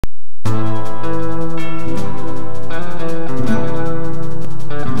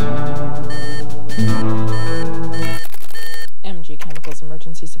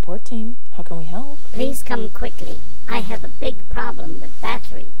support team. How can we help? Please come quickly. I have a big problem with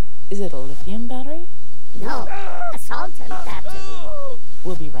battery. Is it a lithium battery? No, a salt-on battery.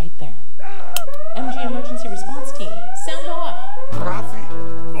 We'll be right there. MG Emergency Response Team, sound off. Rafi,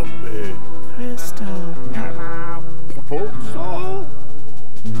 Gombe, Crystal, Nana, Capozzo.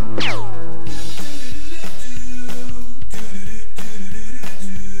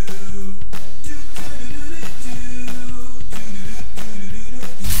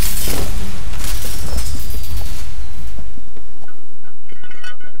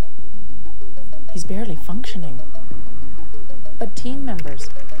 He's barely functioning. But team members,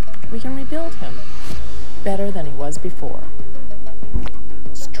 we can rebuild him better than he was before.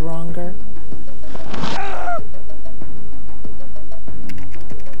 Stronger.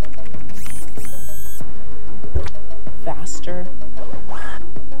 Faster.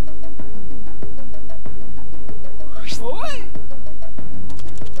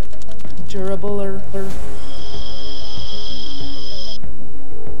 Durabler.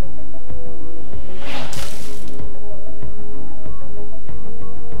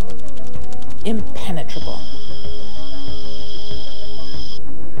 Impenetrable.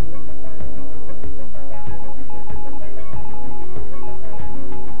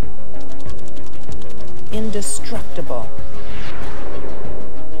 Indestructible.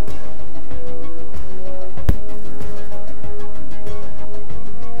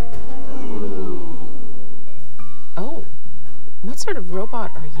 Oh, what sort of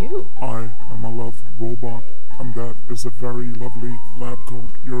robot are you? I am a love robot, and that is a very lovely lab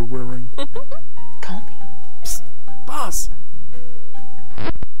coat you're wearing. Call me. Psst, boss!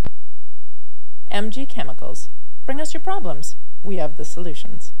 MG Chemicals. Bring us your problems. We have the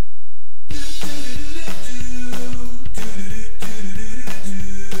solutions.